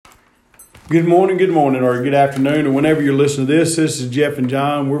Good morning, or good afternoon, or whenever you're listening to this. This is Jeff and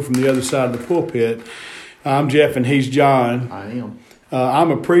John. We're from the other side of the pulpit. I'm Jeff and he's John. I am.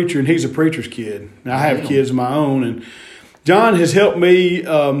 I'm a preacher and he's a preacher's kid. Now, I have kids of my own, and John has helped me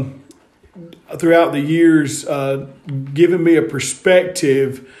throughout the years, giving me a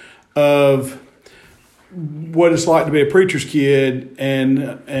perspective of what it's like to be a preacher's kid,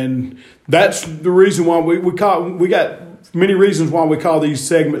 and that's the reason why we got many reasons why we call these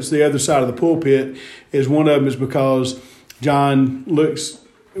segments the other side of the pulpit. Is one of them is because John was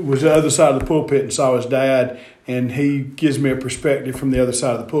the other side of the pulpit and saw his dad, and he gives me a perspective from the other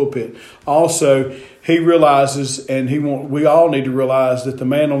side of the pulpit. Also, he realizes, and we all need to realize that the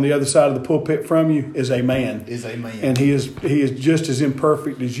man on the other side of the pulpit from you is a man. And he is just as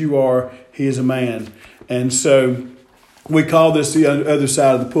imperfect as you are. He is a man. And so we call this the other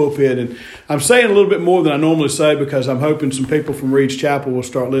side of the pulpit. And I'm saying a little bit more than I normally say because I'm hoping some people from Reed's Chapel will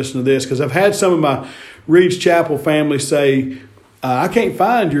start listening to this, because I've had some of my Reed's Chapel family say, I can't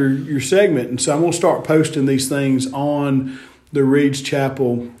find your segment. And so I'm going to start posting these things on the Reed's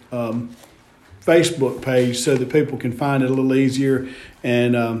Chapel Facebook page so that people can find it a little easier,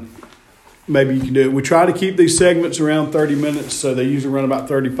 and maybe you can do it. We try to keep these segments around 30 minutes, so they usually run about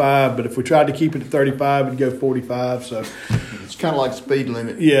 35. But if we tried to keep it at 35, it'd go 45. So it's kind of like the speed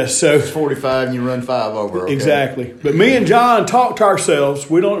limit. Yeah, so it's 45 and you run 5 over. Okay? Exactly. But me and John talk to ourselves.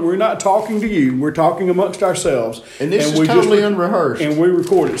 We're not talking to you. We're talking amongst ourselves. And this is totally unrehearsed. And we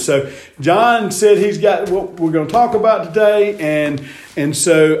record it. So John said he's got what we're going to talk about today, and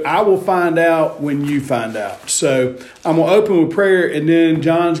so I will find out when you find out. So I'm going to open with prayer, and then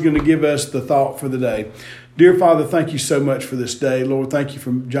John's going to give us the thought for the day. Dear Father, thank you so much for this day. Lord, thank you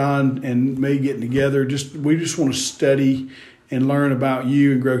for John and me getting together. We just want to study and learn about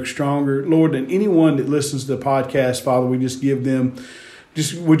you and grow stronger. Lord, and anyone that listens to the podcast, Father, would you just give them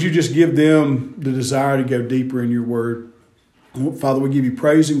the desire to go deeper in your word. Father, we give you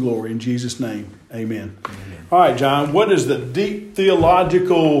praise and glory in Jesus' name. Amen. All right, John, what is the deep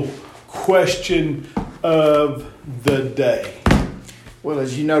theological question of the day? Well,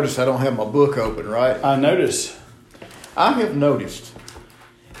 as you notice, I don't have my book open, right? I notice. I have noticed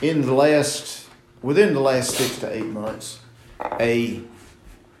within the last 6 to 8 months, a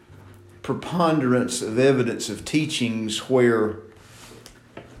preponderance of evidence of teachings where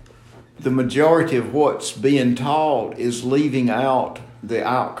the majority of what's being taught is leaving out the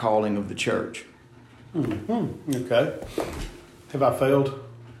outcalling of the church. Mm-hmm. Okay. Have I failed?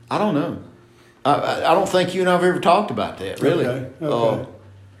 I don't know. I don't think you and I have ever talked about that, really. Okay.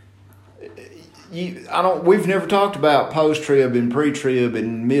 We've never talked about post-trib and pre-trib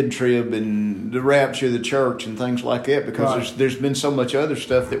and mid-trib and the rapture of the church and things like that, because there's been so much other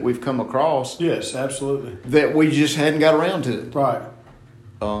stuff that we've come across. Yes, absolutely. That we just hadn't got around to it. Right.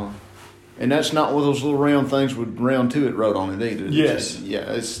 And that's not one of those little round things with round to it wrote on it either. Yes.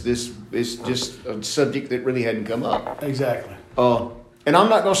 It's just a subject that really hadn't come up. Exactly. And I'm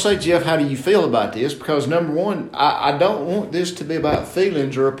not going to say, Jeff, how do you feel about this? Because number one, I don't want this to be about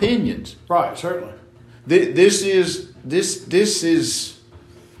feelings or opinions. Right, certainly. This is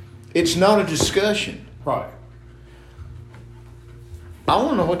it's not a discussion. Right. I want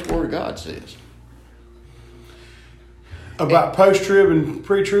to know what the Word of God says. About post-trib and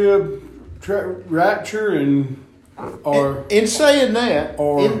pre-trib, rapture, in saying that,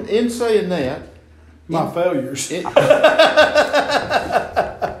 my failures.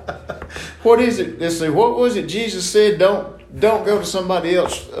 What is it? Let's see. What was it Jesus said? Don't go to somebody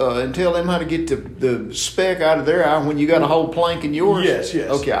else and tell them how to get the speck out of their eye when you got a whole plank in yours. Yes.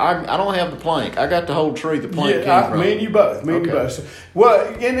 Okay, I don't have the plank. I got the whole tree. The plank came from. Me and you both. You both.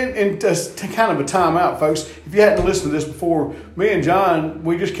 Well, and just kind of a timeout, folks. If you hadn't listened to this before, me and John,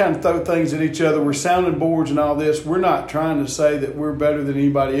 we just kind of throw things at each other. We're sounding boards and all this. We're not trying to say that we're better than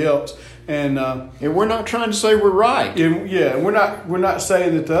anybody else. And we're not trying to say we're right. We're not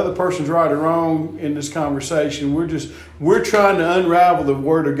saying that the other person's right or wrong in this conversation. We're trying to unravel the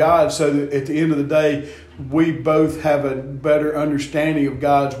Word of God so that at the end of the day, we both have a better understanding of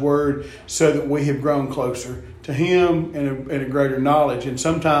God's Word, so that we have grown closer to Him and a greater knowledge. And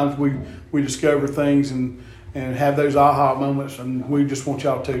sometimes we discover things and have those aha moments, and we just want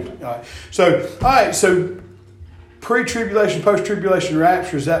y'all to. All right. So pre-tribulation, post-tribulation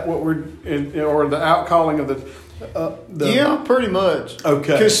rapture, is that what we're in, or the outcalling of the Yeah, pretty much.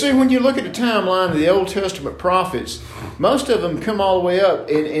 Okay. Because see, when you look at the timeline of the Old Testament prophets, most of them come all the way up,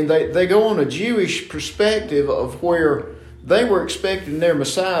 and they go on a Jewish perspective of where they were expecting their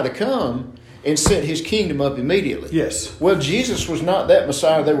Messiah to come and set His kingdom up immediately. Yes. Well, Jesus was not that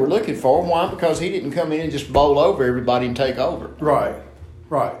Messiah they were looking for. Why? Because He didn't come in and just bowl over everybody and take over. Right.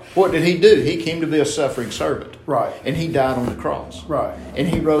 Right. What did he do? He came to be a suffering servant. Right. And he died on the cross. Right. And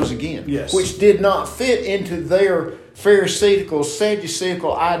he rose again. Yes. Which did not fit into their Pharisaical,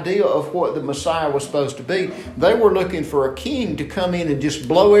 Sadduceical idea of what the Messiah was supposed to be. They were looking for a king to come in and just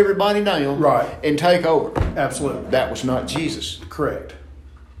blow everybody down. Right. And take over. Absolutely. That was not Jesus. Correct.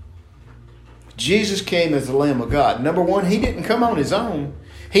 Jesus came as the Lamb of God. Number one, he didn't come on his own.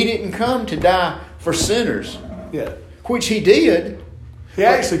 He didn't come to die for sinners. Yeah. Which he did. He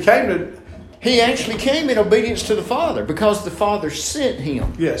actually came in obedience to the Father because the Father sent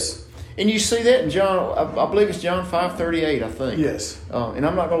him. Yes. And you see that in John, I believe it's John 5:38, I think. Yes. And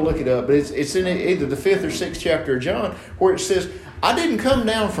I'm not going to look it up, but it's in either the 5th or 6th chapter of John where it says, I didn't come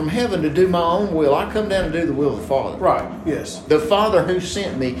down from heaven to do my own will. I come down to do the will of the Father. Right. Yes. The Father who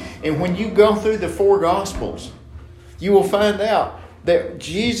sent me. And when you go through the 4 Gospels, you will find out that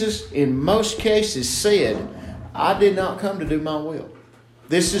Jesus, in most cases, said, I did not come to do my will.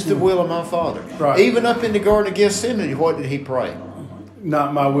 This is the will of my Father. Right. Even up in the Garden of Gethsemane, what did he pray?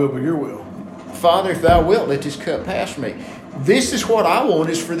 Not my will, but your will. Father, if thou wilt, let this cup pass from me. This is what I want,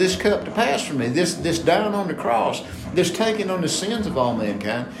 is for this cup to pass from me. This dying on the cross, this taking on the sins of all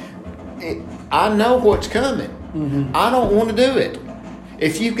mankind. I know what's coming. Mm-hmm. I don't want to do it.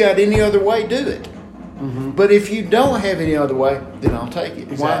 If you've got any other way, do it. Mm-hmm. But if you don't have any other way, then I'll take it.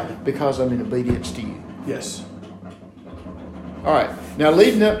 Exactly. Why? Because I'm in obedience to you. Yes. All right. Now,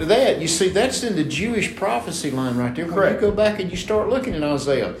 leading up to that, you see, that's in the Jewish prophecy line right there. When Correct. you go back and you start looking at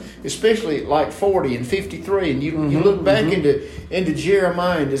Isaiah, especially like 40 and 53, and you look back into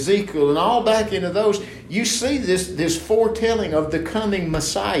Jeremiah and Ezekiel and all back into those, you see this foretelling of the coming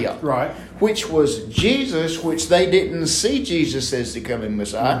Messiah. Right. Which was Jesus, which they didn't see Jesus as the coming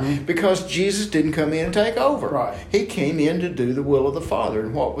Messiah because Jesus didn't come in and take over. Right. He came in to do the will of the Father.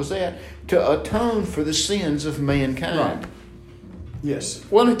 And what was that? To atone for the sins of mankind. Right. Yes.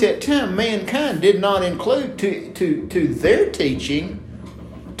 Well, at that time, mankind did not include to their teaching,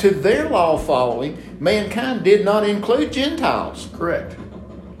 to their law following, mankind did not include Gentiles. Correct.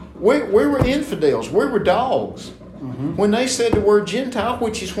 We were infidels. We were dogs. Mm-hmm. When they said the word Gentile,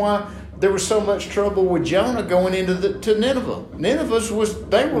 which is why there was so much trouble with Jonah going into to Nineveh. Nineveh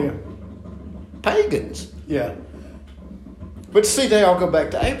were pagans. Yeah. But see, they all go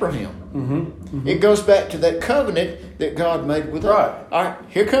back to Abraham. Mm-hmm. Mm-hmm. It goes back to that covenant that God made with them. Right. All right,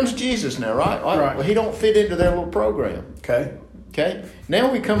 here comes Jesus now, right? Right. Well, he don't fit into their little program. Okay.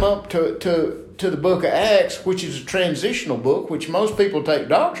 Now we come up to the book of Acts, which is a transitional book, which most people take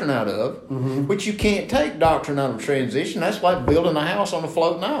doctrine out of, which you can't take doctrine out of transition. That's like building a house on a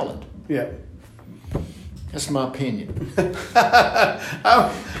floating island. Yeah. That's my opinion.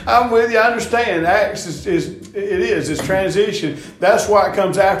 I'm with you. I understand. Acts it's transition. That's why it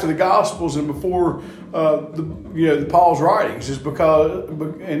comes after the Gospels and before the Paul's writings. Is because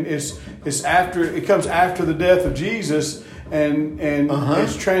and it's after it comes after the death of Jesus and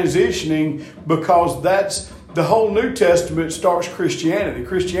it's transitioning because that's the whole New Testament starts Christianity.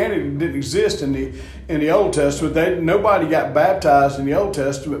 Christianity didn't exist in the Old Testament. Nobody got baptized in the Old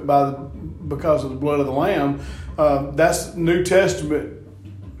Testament because of the blood of the Lamb. That's New Testament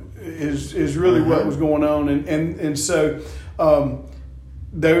is really what was going on, and so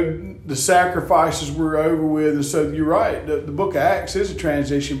the sacrifices were over with, and so you're right. The book of Acts is a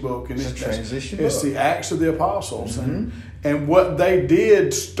transition book, and it's the Acts of the Apostles and what they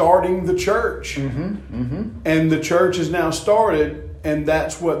did starting the church, and the church is now started, and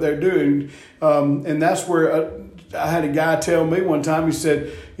that's what they're doing, and that's where. I had a guy tell me one time. He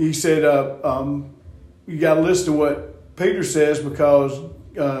said, you got to listen to what Peter says because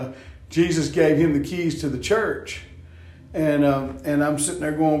Jesus gave him the keys to the church, and I'm sitting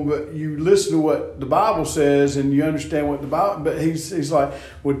there going, but you listen to what the Bible says and you understand what the Bible. But he's like,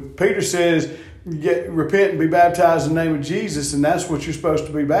 what Peter says. Repent and be baptized in the name of Jesus, and that's what you're supposed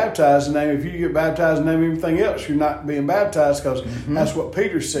to be baptized in the name. If you get baptized in the name of anything else, you're not being baptized because that's what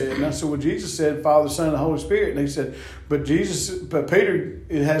Peter said. And that's what Jesus said, Father, Son, and the Holy Spirit. And he said, but Peter,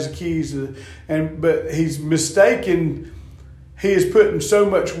 it has the keys, but he's mistaken. He is putting so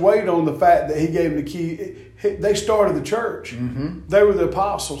much weight on the fact that he gave him the key. They started the church. They were the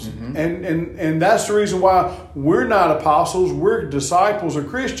apostles. And that's the reason why we're not apostles. We're disciples or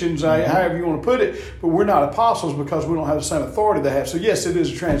Christians, however you want to put it. But we're not apostles because we don't have the same authority they have. So yes, it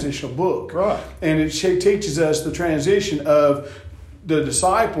is a transitional book. Right. And it teaches us the transition of the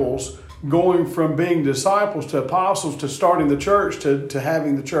disciples going from being disciples to apostles to starting the church to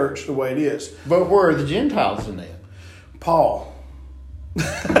having the church the way it is. But where are the Gentiles in that? Paul.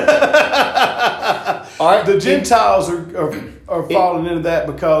 All right. The Gentiles are falling into that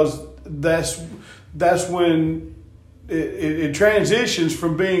because that's when it transitions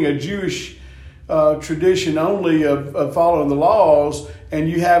from being a Jewish tradition only of following the laws, and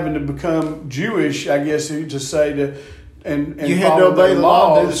you having to become Jewish, I guess to say to. And you had to obey the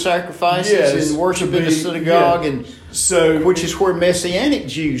law, do the sacrifices, yes, and worship in the synagogue, and so which is where Messianic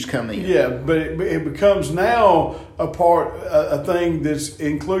Jews come in. Yeah, but it becomes now a thing that's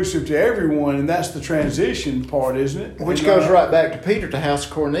inclusive to everyone, and that's the transition part, isn't it? Which goes right back to Peter, to house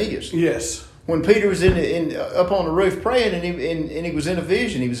of Cornelius. Yes. When Peter was up on the roof praying, and he was in a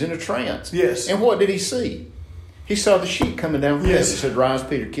vision, he was in a trance. Yes. And what did he see? He saw the sheep coming down from heaven. Yes. He said, "Rise,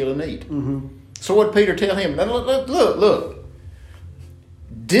 Peter, kill and eat." Mm-hmm. So what did Peter tell him? Now, look.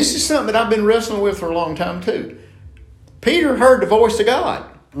 This is something that I've been wrestling with for a long time too. Peter heard the voice of God.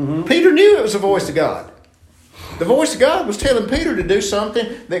 Mm-hmm. Peter knew it was the voice of God. The voice of God was telling Peter to do something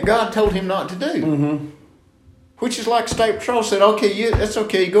that God told him not to do. Mm-hmm. Which is like State Patrol said, "Okay, that's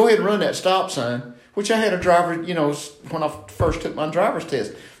okay. Go ahead and run that stop sign." Which I had a driver, when I first took my driver's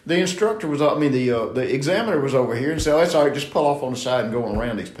test. The instructor was, the examiner was over here and said, "Oh, that's all right. Just pull off on the side and go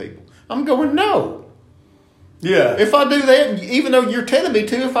around these people." I'm going, no. Yeah. If I do that, even though you're telling me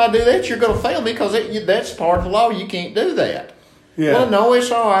to, if I do that, you're going to fail me because that's part of the law. You can't do that. Yeah. Well, no,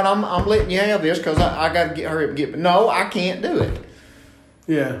 it's all right. I'm letting you have this because I got to hurry up and get. No, I can't do it.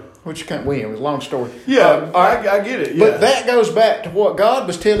 Yeah. Which can't win. It was a long story. Yeah, I get it. Yeah. But that goes back to what God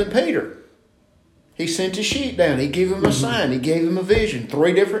was telling Peter. He sent his sheep down. He gave him a sign. He gave him a vision.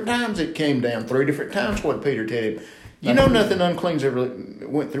 3 different times it came down. 3 different times what Peter told him. Nothing unclean's ever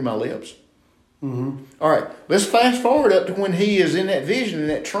went through my lips. Mm-hmm. All right, let's fast forward up to when he is in that vision, in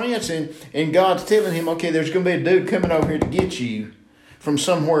that trance, and God's telling him, okay, there's going to be a dude coming over here to get you from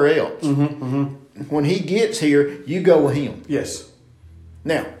somewhere else. Mm-hmm, mm-hmm. When he gets here, you go with him. Yes.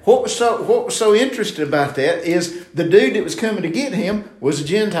 Now, what was so interesting about that is the dude that was coming to get him was a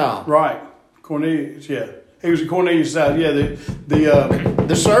Gentile. Right. Cornelius, yeah. He was at Cornelius' side. Yeah,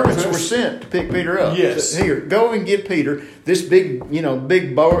 the servants were sent to pick Peter up. Yes. Here, go and get Peter. This big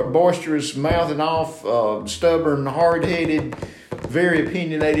boisterous, mouthing off, stubborn, hard-headed, very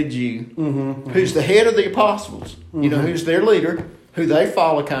opinionated Jew, who's the head of the apostles. Who's their leader, who they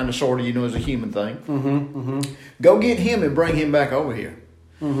follow, kind of, sort of, as a human thing. Go get him and bring him back over here.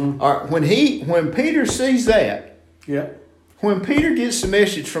 All right. When Peter sees that, when Peter gets the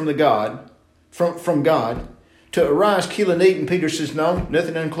message from from God to arise, kill, and eat, and Peter says, "No,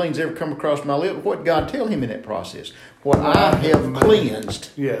 nothing unclean's ever come across my lip." What did God tell him in that process? What I have cleansed,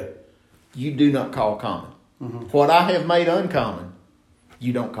 you do not call common. What I have made uncommon,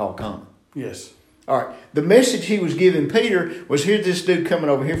 you don't call common. Yes. All right. The message he was giving Peter was, here's this dude coming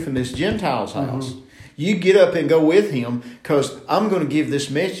over here from this Gentile's house. You get up and go with him because I'm going to give this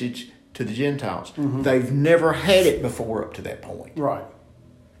message to the Gentiles. They've never had it before up to that point. Right.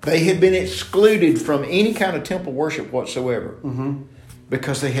 They had been excluded from any kind of temple worship whatsoever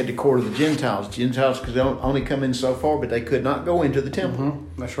because they had the court of the Gentiles. Gentiles could only come in so far, but they could not go into the temple.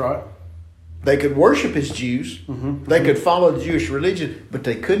 That's right. They could worship as Jews. They could follow the Jewish religion, but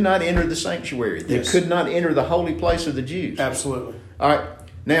they could not enter the sanctuary. They could not enter the holy place of the Jews. Absolutely. All right.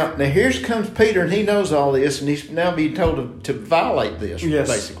 Now here comes Peter, and he knows all this, and he's now being told to violate this,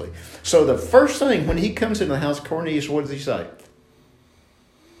 basically. So the first thing, when he comes into the house of Cornelius, what does he say?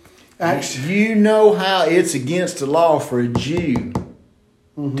 Actually, you know how it's against the law for a Jew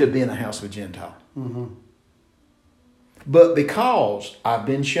to be in the house of a Gentile. But because I've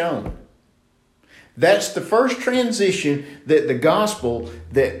been shown. That's the first transition that the gospel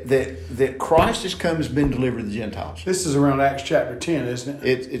that Christ has come has been delivered to the Gentiles. This is around Acts chapter 10, isn't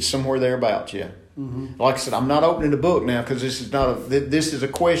it? It's somewhere thereabouts, yeah. Like I said, I'm not opening the book now because this is not this is a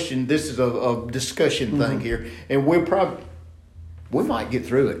question. This is a discussion thing here, and we might get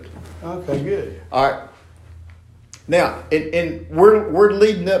through it. Okay, good. All right. Now, and we're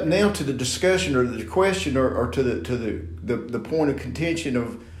leading up now to the discussion or the question or to the point of contention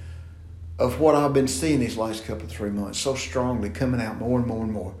of what I've been seeing these last couple of 3 months so strongly coming out more and more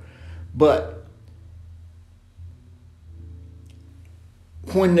and more. But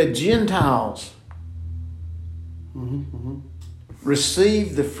when the Gentiles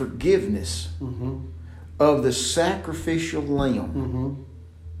receive the forgiveness of the sacrificial lamb,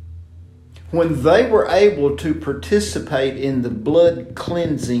 when they were able to participate in the blood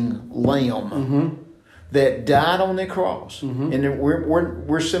cleansing lamb that died on the cross, and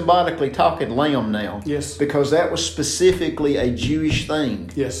we're symbolically talking lamb now, because that was specifically a Jewish thing,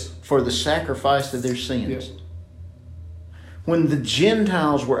 for the sacrifice of their sins. When the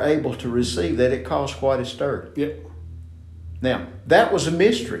Gentiles were able to receive that, it caused quite a stir. Now that was a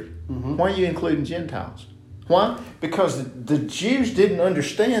mystery. Why are you including Gentiles? Why? Because the Jews didn't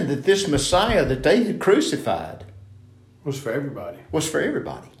understand that this Messiah that they had crucified Was for everybody. Was for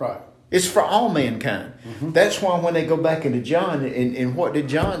everybody. Right. It's for all mankind. Mm-hmm. That's why when they go back into John, and what did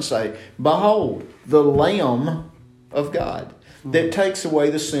John say? Behold, the Lamb of God that takes away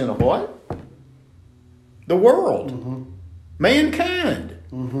the sin of what? The world. Mankind.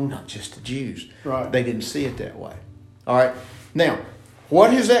 Not just the Jews. Right. They didn't see it that way. All right. Now,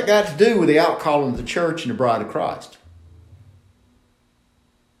 what has that got to do with the outcalling of the church and the bride of Christ?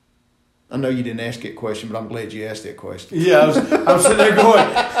 I know you didn't ask that question, but I'm glad you asked that question. Yeah, I'm sitting there going,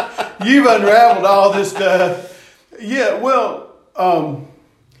 you've unraveled all this stuff. Yeah, well,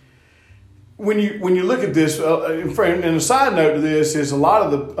 when you look at this, and a side note to this is a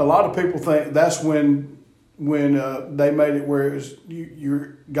lot of people think that's when they made it where it was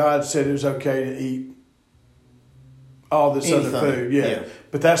God said it was okay to eat all this other food. Yeah,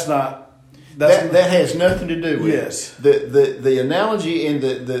 but that's not. That has nothing to do with yes. it. The analogy and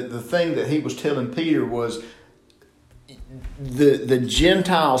the thing that he was telling Peter was the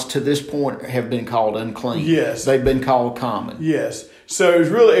Gentiles to this point have been called unclean. Yes. They've been called common. Yes. So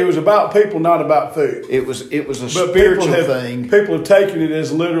it was about people, not about food. It was a spiritual thing. People have taken it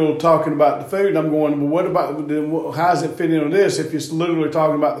as literal talking about the food. And I'm going, well, what about, how does it fit into this if it's literally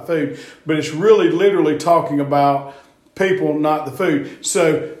talking about the food? But it's really literally talking about people, not the food.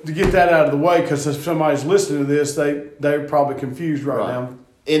 So to get that out of the way, because if somebody's listening to this, they're probably confused right now.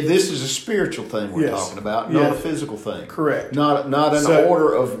 And this is a spiritual thing we're talking about, not a physical thing. Correct. Not an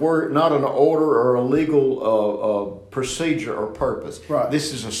order of word, not an order or a legal procedure or purpose. Right.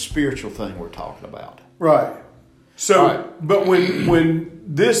 This is a spiritual thing we're talking about. Right. So, but when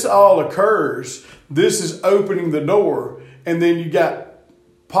this all occurs, this is opening the door, and then you got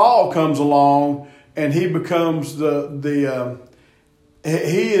Paul comes along. And he becomes he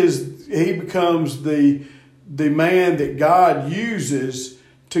becomes the man that God uses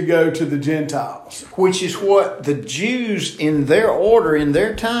to go to the Gentiles, which is what the Jews in their order, in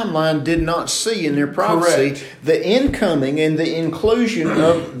their timeline, did not see in their prophecy. Correct. The incoming and the inclusion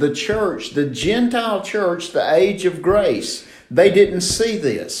of the church, the Gentile church, the age of grace. They didn't see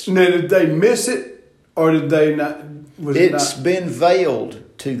this. Now, did they miss it, or did they not? It's been veiled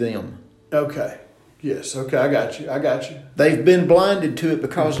to them. Okay. Yes, okay, I got you. They've been blinded to it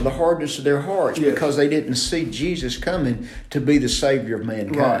because of the hardness of their hearts, because they didn't see Jesus coming to be the Savior of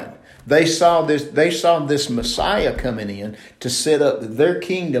mankind. Right. They saw this Messiah coming in to set up their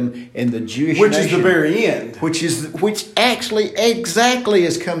kingdom in the Jewish nation. Which is the very end. Which actually exactly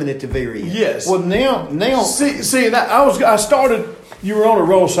is coming at the very end. Yes. Well, now see that I started. You were on a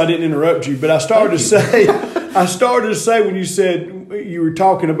roll, so I didn't interrupt you. But I started to say when you said you were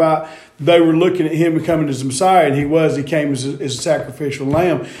talking about they were looking at him becoming as Messiah, and he came as a sacrificial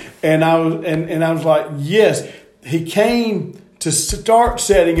lamb, and I was like, yes, he came to start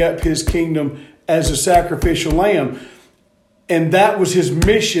setting up his kingdom as a sacrificial lamb, and that was his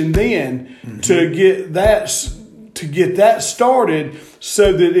mission then to get that started,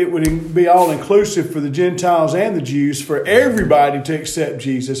 so that it would be all inclusive for the Gentiles and the Jews, for everybody to accept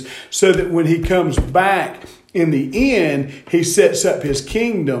Jesus, so that when he comes back in the end, he sets up his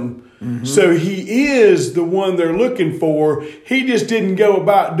kingdom. So he is the one they're looking for. He just didn't go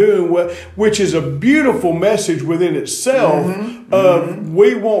about doing which is a beautiful message within itself of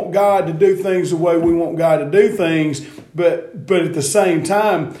we want God to do things the way we want God to do things, but at the same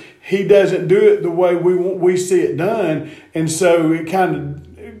time, he doesn't do it the way we see it done. And so it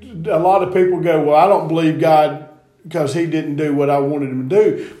a lot of people go, well, I don't believe God because he didn't do what I wanted him to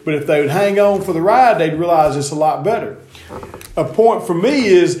do. But if they would hang on for the ride, they'd realize it's a lot better. A point for me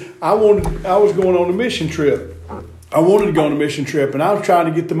is I was going on a mission trip. I wanted to go on a mission trip, and I was trying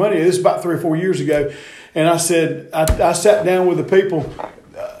to get the money. This is about 3 or 4 years ago. And I said, I sat down with the people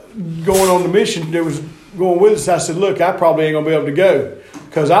going on the mission that was going with us. I said, look, I probably ain't going to be able to go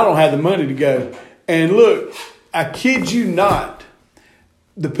because I don't have the money to go. And look, I kid you not,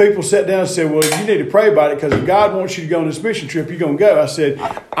 the people sat down and said, well, you need to pray about it because if God wants you to go on this mission trip, you're going to go. I said,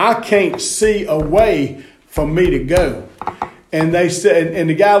 I can't see a way for me to go. And they said, and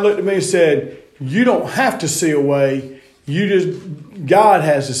the guy looked at me and said, you don't have to see a way. God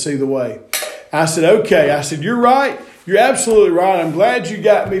has to see the way. I said, okay. I said, you're right. You're absolutely right. I'm glad you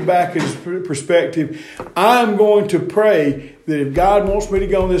got me back in perspective. I'm going to pray that if God wants me to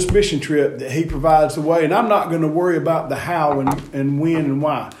go on this mission trip, that he provides the way. And I'm not going to worry about the how and when and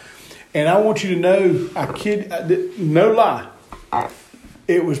why. And I want you to know, no lie,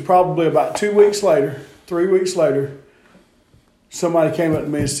 it was probably about 3 weeks later, somebody came up to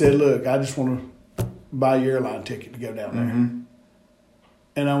me and said, look, I just want to buy your airline ticket to go down there.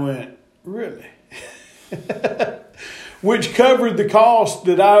 And I went, really? Which covered the cost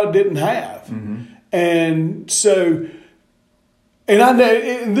that I didn't have. And so And I know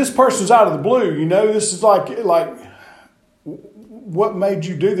and this person's out of the blue. You know, this is like what made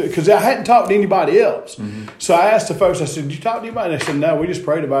you do that? Because I hadn't talked to anybody else. Mm-hmm. So I asked the folks, I said, did you talk to anybody? And they said, no, we just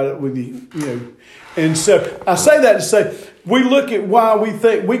prayed about it with you, you know. And so I say that to say, we look at why we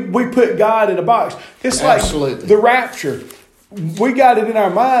think we put God in a box. It's like the rapture. We got it in our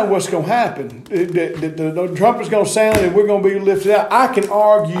mind what's going to happen. The trumpet's going to sound and we're going to be lifted out. I can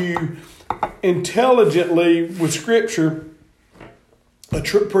argue intelligently with Scripture a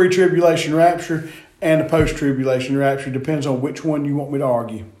pre-tribulation rapture and a post-tribulation rapture. Depends on which one you want me to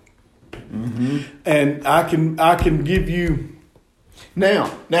argue. Mm-hmm. And I can give you...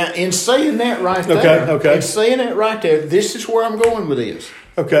 Now, in saying that right there, in saying that right there, this is where I'm going with this.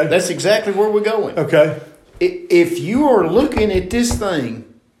 Okay. That's exactly where we're going. Okay. If you are looking at this thing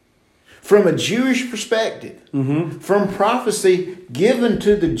from a Jewish perspective, mm-hmm. from prophecy given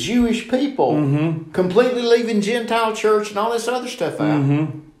to the Jewish people, mm-hmm. completely leaving Gentile church and all this other stuff out,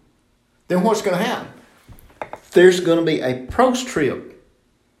 mm-hmm. then what's going to happen? There's going to be a post-trib.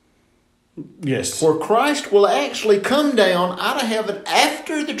 Yes. Where Christ will actually come down out of heaven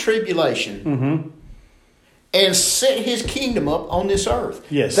after the tribulation mm-hmm. and set his kingdom up on this earth.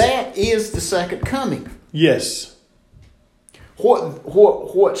 Yes. That is the second coming. Yes.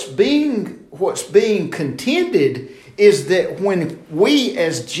 What's being contended is that when we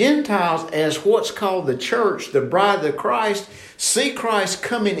as Gentiles, as what's called the church, the bride of Christ, see Christ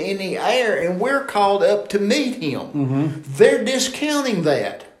coming in the air and we're called up to meet him, mm-hmm. they're discounting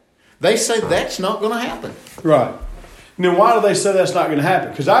that. They say that's not going to happen. Right. Now, why do they say that's not going to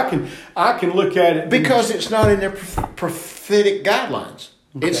happen? Because I can look at it. Because it's not in their prophetic guidelines.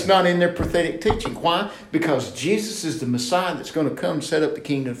 Okay. It's not in their prophetic teaching. Why? Because Jesus is the Messiah that's going to come set up the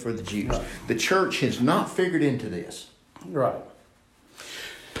kingdom for the Jews. Right. The church has not figured into this. Right.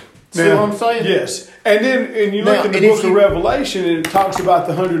 See what I'm saying? Yes. And you look in the book of Revelation and it talks about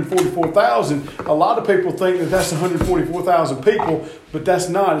the 144,000. A lot of people think that that's 144,000 people, but that's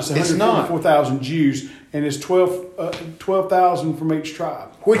not. It's 144,000 Jews, and it's 12,000 from each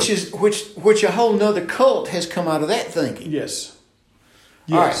tribe. Which a whole nother cult has come out of that thinking. Yes.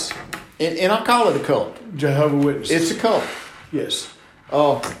 Yes. All right. And I call it a cult. Jehovah's Witnesses. It's a cult. Yes.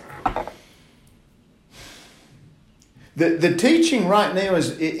 The teaching right now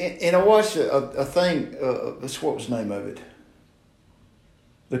is, and I watched a thing, what was the name of it?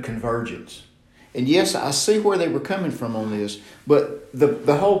 The Convergence. And yes, I see where they were coming from on this, but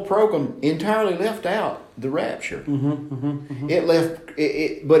the whole program entirely left out the rapture. Mm-hmm, mm-hmm,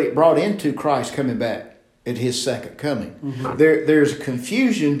 mm-hmm. But it brought into Christ coming back at his second coming. Mm-hmm. There's a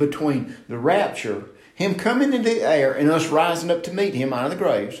confusion between the rapture, him coming into the air, and us rising up to meet him out of the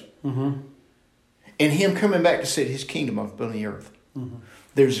graves. Mm-hmm. And him coming back to set his kingdom up on the earth. Mm-hmm.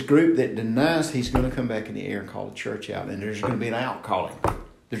 There's a group that denies he's going to come back in the air and call the church out. And there's going to be an outcalling.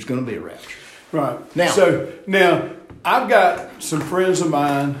 There's going to be a rapture. Right. Now, I've got some friends of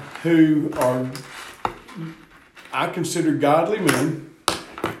mine who are, I consider godly men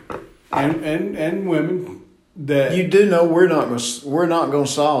and women that... You do know we're not going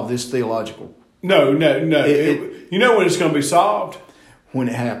to solve this theological. No. You know when it's going to be solved? When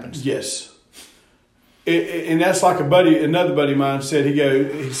it happens. Yes. And that's like another buddy of mine said.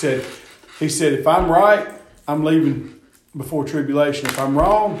 He said, if I'm right, I'm leaving before tribulation. If I'm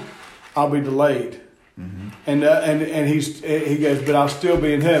wrong, I'll be delayed. Mm-hmm. And he goes, but I'll still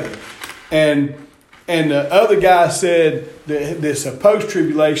be in heaven. And the other guy said that this post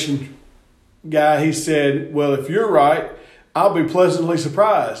tribulation guy. He said, well, if you're right, I'll be pleasantly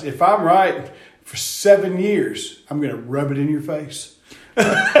surprised. If I'm right, for 7 years, I'm going to rub it in your face.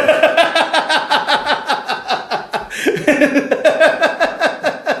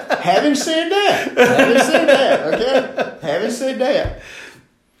 Having said that,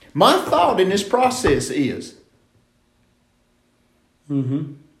 my thought in this process is,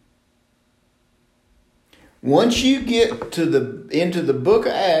 mm-hmm. once you get into the book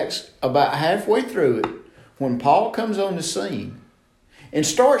of Acts, about halfway through it, when Paul comes on the scene and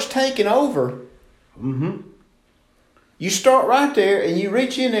starts taking over, mm-hmm. you start right there and you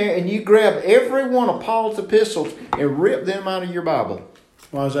reach in there and you grab every one of Paul's epistles and rip them out of your Bible.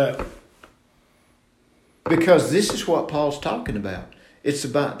 Why is that? Because this is what Paul's talking about. It's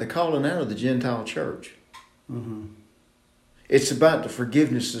about the calling out of the Gentile church. Mm-hmm. It's about the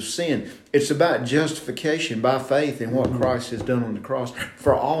forgiveness of sin. It's about justification by faith in what mm-hmm. Christ has done on the cross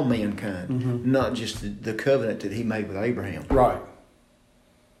for all mankind, mm-hmm. not just the covenant that he made with Abraham. Right.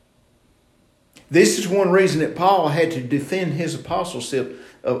 This is one reason that Paul had to defend his apostleship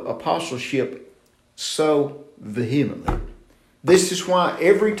so vehemently. This is why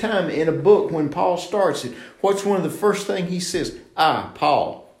every time in a book when Paul starts it, what's one of the first things he says? I,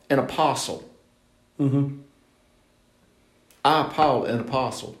 Paul, an apostle. Mm-hmm. I, Paul, an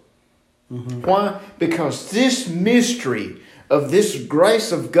apostle. Mm-hmm. Why? Because this mystery of this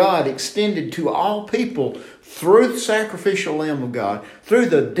grace of God extended to all people through the sacrificial Lamb of God, through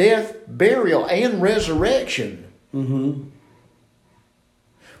the death, burial, and resurrection, Mm-hmm.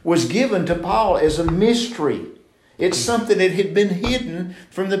 was given to Paul as a mystery. It's something that had been hidden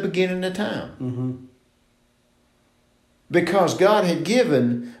from the beginning of time. Mm-hmm. Because God had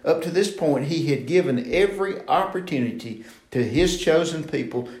given, up to this point, He had given every opportunity to His chosen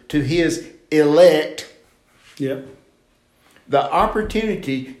people, to His elect, Yep. the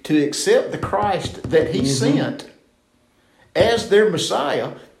opportunity to accept the Christ that He sent as their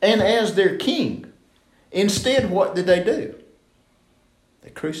Messiah and as their King. Instead, what did they do? They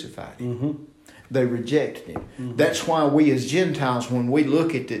crucified Him. Mm-hmm. They rejected Him. Mm-hmm. That's why we as Gentiles, when we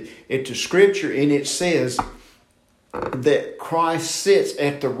look at the Scripture and it says that Christ sits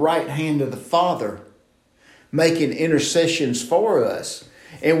at the right hand of the Father making intercessions for us,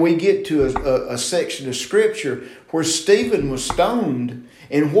 and we get to a section of Scripture where Stephen was stoned,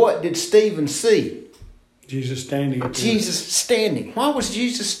 and what did Stephen see? Jesus standing. Jesus standing. Why was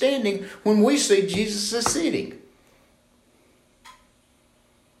Jesus standing when we see Jesus is sitting?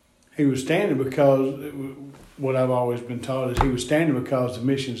 He was standing because, what I've always been taught is he was standing because the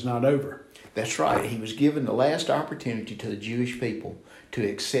mission's not over. That's right. He was given the last opportunity to the Jewish people to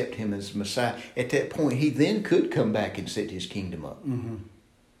accept Him as Messiah. At that point, He then could come back and set His kingdom up. Mm-hmm.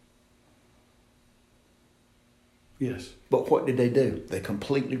 Yes. But what did they do? They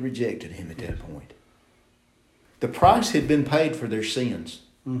completely rejected Him at that point. The price had been paid for their sins.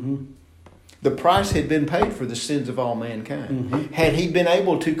 Mm-hmm. The price had been paid for the sins of all mankind. Mm-hmm. Had He been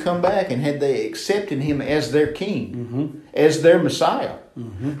able to come back and had they accepted Him as their King, Mm-hmm. as their Messiah,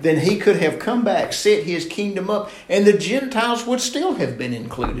 Mm-hmm. then He could have come back, set His kingdom up, and the Gentiles would still have been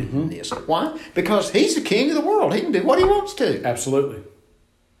included in this. Why? Because He's the King of the world. He can do what He wants to. Absolutely.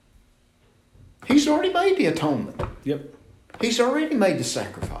 He's already made the atonement. Yep. He's already made the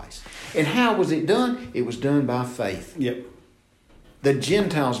sacrifice. And how was it done? It was done by faith. Yep. The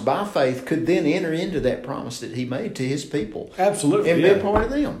Gentiles, by faith, could then enter into that promise that He made to His people. Absolutely. And be a part of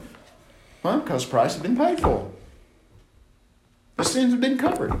them. Why? Because the price had been paid for. The sins had been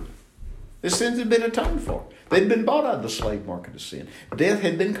covered. The sins had been atoned for. They'd been bought out of the slave market of sin. Death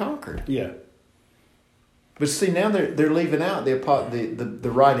had been conquered. Yeah. But see, now they're leaving out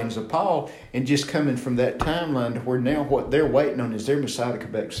the writings of Paul and just coming from that timeline to where now what they're waiting on is their Messiah to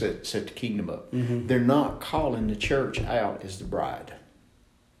come back and set the kingdom up. Mm-hmm. They're not calling the church out as the bride.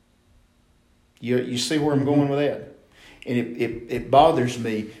 You see where I'm going with that? And it bothers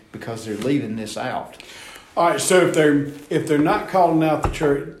me because they're leaving this out. All right. So if they're not calling out the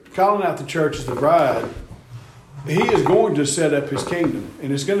church as the bride, He is going to set up His kingdom,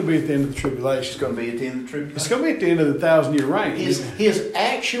 and it's going to be at the end of the tribulation. It's going to be at the end of the tribulation. It's going to be at the end of the 1,000-year reign. His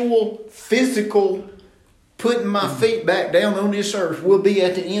actual physical putting my feet back down on this earth will be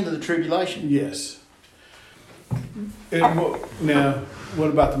at the end of the tribulation. Yes. Now, what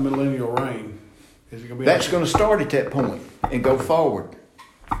about the millennial reign? Is it going to be? That's going to start at that point and go forward.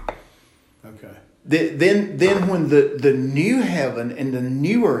 Okay. Then when the new heaven and the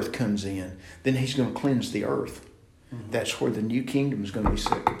new earth comes in, then He's going to cleanse the earth. Mm-hmm. That's where the new kingdom is going to be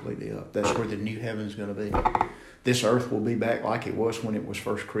set completely up. That's where the new heaven is going to be. This earth will be back like it was when it was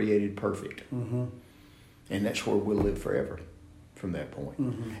first created, perfect. Mm-hmm. And that's where we'll live forever from that point.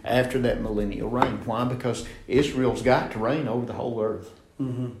 Mm-hmm. After that millennial reign. Why? Because Israel's got to reign over the whole earth.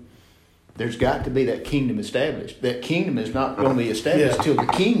 Mm-hmm. There's got to be that kingdom established. That kingdom is not going to be established till the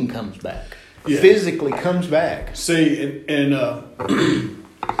king comes back. Yeah. Physically comes back. See, and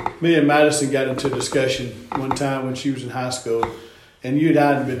me and Madison got into a discussion one time when she was in high school, and you and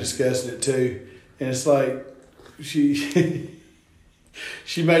I had been discussing it too. And it's like she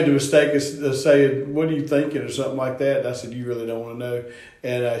made the mistake of saying, "What are you thinking?" or something like that. And I said, "You really don't want to know."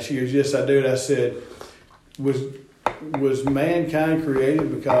 And she goes, "Yes, I do." And I said, "Was mankind created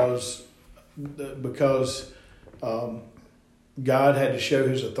because God had to show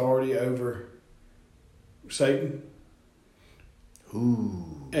His authority over Satan?"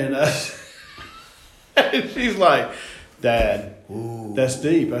 Ooh. And she's like, "Dad, ooh, that's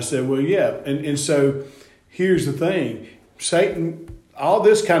deep." I said, "Well, yeah." And so here's the thing. Satan, all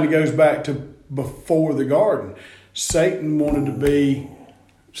this kind of goes back to before the garden. Satan wanted to be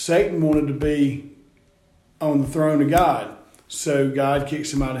on the throne of God. So God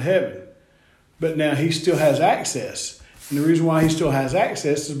kicks him out of heaven. But now he still has access. And the reason why he still has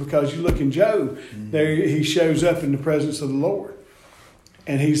access is because you look in Job, there he shows up in the presence of the Lord.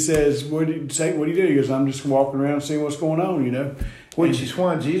 And he says, what do you do? He goes, I'm just walking around seeing what's going on, you know. Which is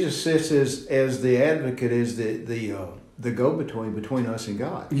why Jesus sits as the advocate, as the go-between between us and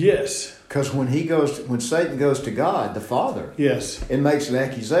God. Yes. Because when Satan goes to God, the Father, yes, and makes an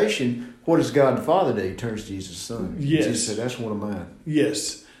accusation, what does God the Father do? He turns to Jesus' Son. Yes. Jesus said, that's one of mine.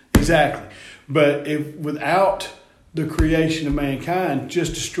 Yes, exactly. But if without the creation of mankind,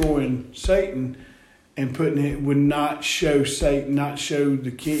 just destroying Satan and putting it would not show Satan, not show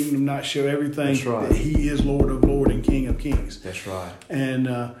the kingdom, not show everything. That's right. That he is Lord of Lords and King of Kings. That's right. And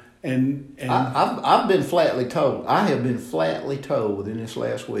I've been flatly told. I have been flatly told within this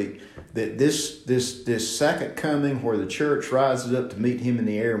last week that this second coming, where the church rises up to meet him in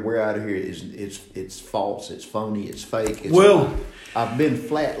the air and we're out of here, it's false, it's phony, it's fake. I've been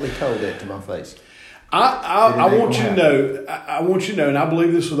flatly told that to my face. I want you to know. I want you to know, and I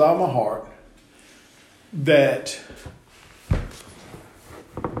believe this with all my heart, that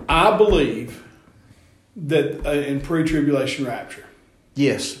I believe that in pre-tribulation rapture.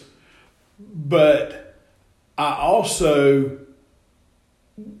 Yes. But I also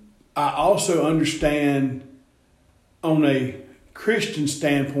understand on a Christian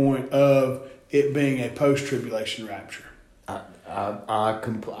standpoint of it being a post-tribulation rapture. I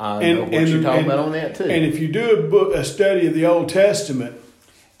know what you're talking about on that too. And if you do a study of the Old Testament,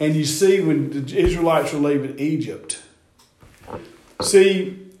 and you see when the Israelites were leaving Egypt,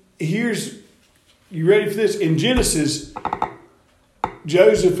 you ready for this? In Genesis,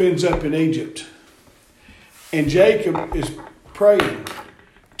 Joseph ends up in Egypt, and Jacob is praying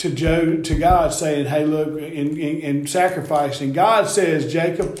to God, saying, "Hey, look," and sacrificing. God says,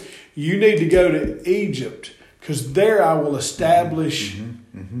 "Jacob, you need to go to Egypt, because there I will establish."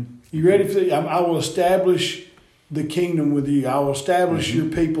 You ready for this? I will establish the kingdom with you. I will establish your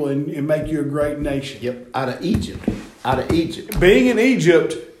people and make you a great nation. Yep, out of Egypt. Being in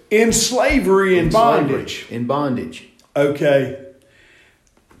Egypt, in slavery and bondage. In bondage. Okay.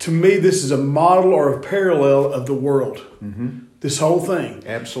 To me, this is a model or a parallel of the world. This whole thing.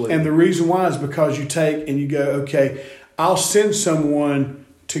 Absolutely. And the reason why is because you take and you go, okay, I'll send someone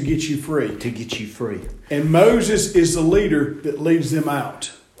to get you free. And Moses is the leader that leads them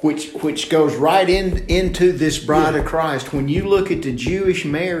out. Which goes right into this bride of Christ. When you look at the Jewish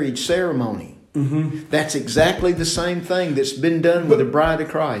marriage ceremony, that's exactly the same thing that's been done with the bride of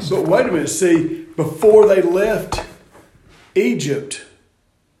Christ. But wait a minute. See, before they left Egypt,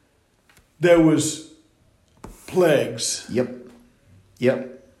 there was plagues. Yep.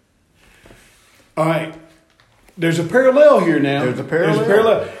 All right. There's a parallel here now. There's a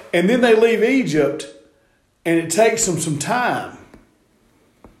parallel. And then they leave Egypt, and it takes them some time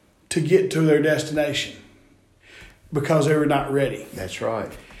to get to their destination because they were not ready. That's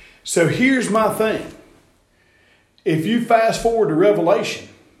right. So here's my thing. If you fast forward to Revelation,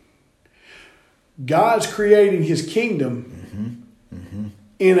 God's creating his kingdom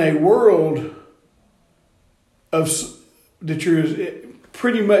in a world that you're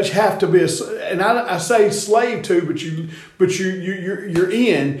pretty much have to be and I say slave to, but you're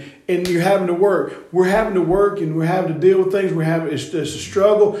in, and you're having to work. We're having to work, and we're having to deal with things. It's a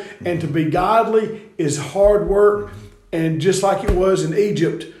struggle, and to be godly is hard work, and just like it was in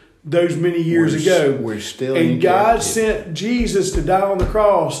Egypt those many years ago. We're still and in God captivity. sent Jesus to die on the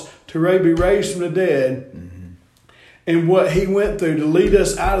cross to be raised from the dead, and what he went through to lead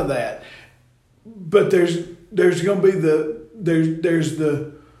us out of that. But there's going to be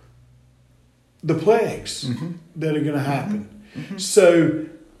the plagues that are going to happen. So,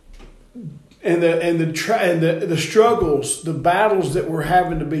 and the struggles, the battles that we're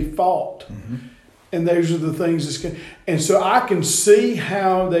having to be fought, and those are the things that's going. And so I can see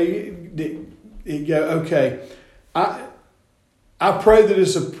how they go. Okay, I pray that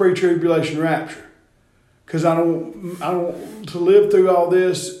it's a pre-tribulation rapture, because I don't to live through all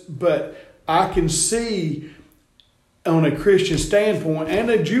this, but I can see on a Christian standpoint and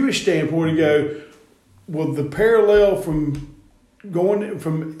a Jewish standpoint to go, well, the parallel from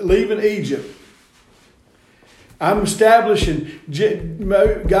leaving Egypt, I'm establishing,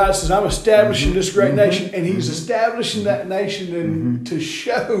 God says, I'm establishing this great nation, and he's establishing that nation and to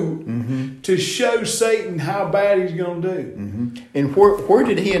show Satan how bad he's going to do. And where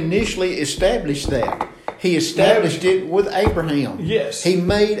did he initially establish that? He established it with Abraham. Yes. He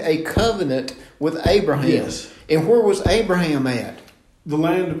made a covenant with Abraham. Yes. And where was Abraham at? The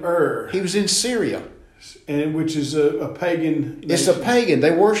land of Ur. He was in Syria. And which is a pagan nation. It's a pagan.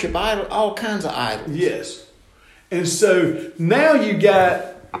 They worship all kinds of idols. Yes. And so now you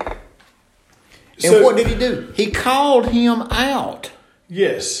got And what did he do? He called him out.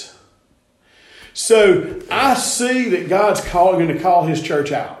 Yes. So I see that God's going to call His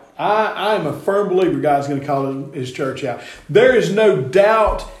church out. I am a firm believer God's going to call His church out. There is no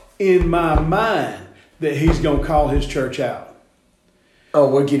doubt in my mind that He's going to call His church out. Oh,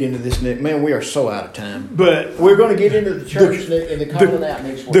 we'll get into this next. Man, we are so out of time. But we're going to get into the church and the calling out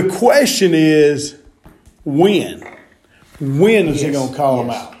next week. The question is, when? When is He going to call them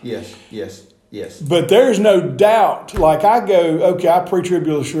out? Yes. But there's no doubt. Like I go, okay, I pre-trib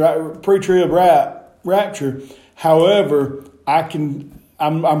rapture. However,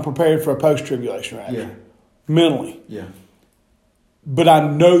 I'm prepared for a post-tribulation rapture. Yeah. Mentally. Yeah. But I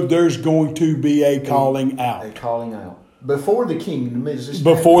know there's going to be a calling out. A calling out. Before the kingdom is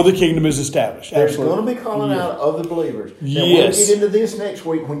established. Before the kingdom is established. There's going to be calling out of the believers. Now, we'll get into this next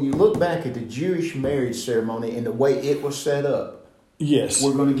week when you look back at the Jewish marriage ceremony and the way it was set up. Yes.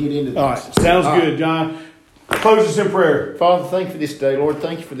 We're going to get into this. All right. Sounds good, John. Close us in prayer. Father, thank you for this day. Lord,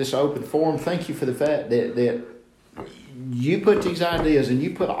 thank you for this open forum. Thank you for the fact that you put these ideas and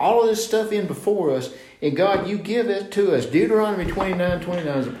you put all of this stuff in before us. And God, you give it to us. Deuteronomy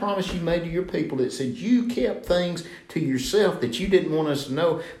 29:29 is a promise you made to your people that said you kept things to yourself that you didn't want us to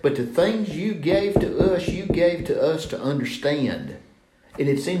know. But the things you gave to us to understand. And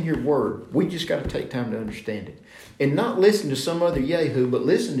it's in your word. We just got to take time to understand it. And not listen to some other yahoo, but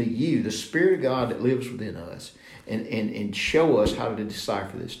listen to you, the Spirit of God that lives within us. And show us how to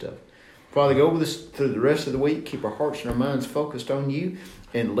decipher this stuff. Father, go with us through the rest of the week. Keep our hearts and our minds focused on you.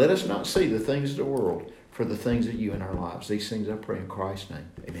 And let us not see the things of the world for the things of you in our lives. These things I pray in Christ's name.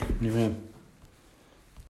 Amen. Amen.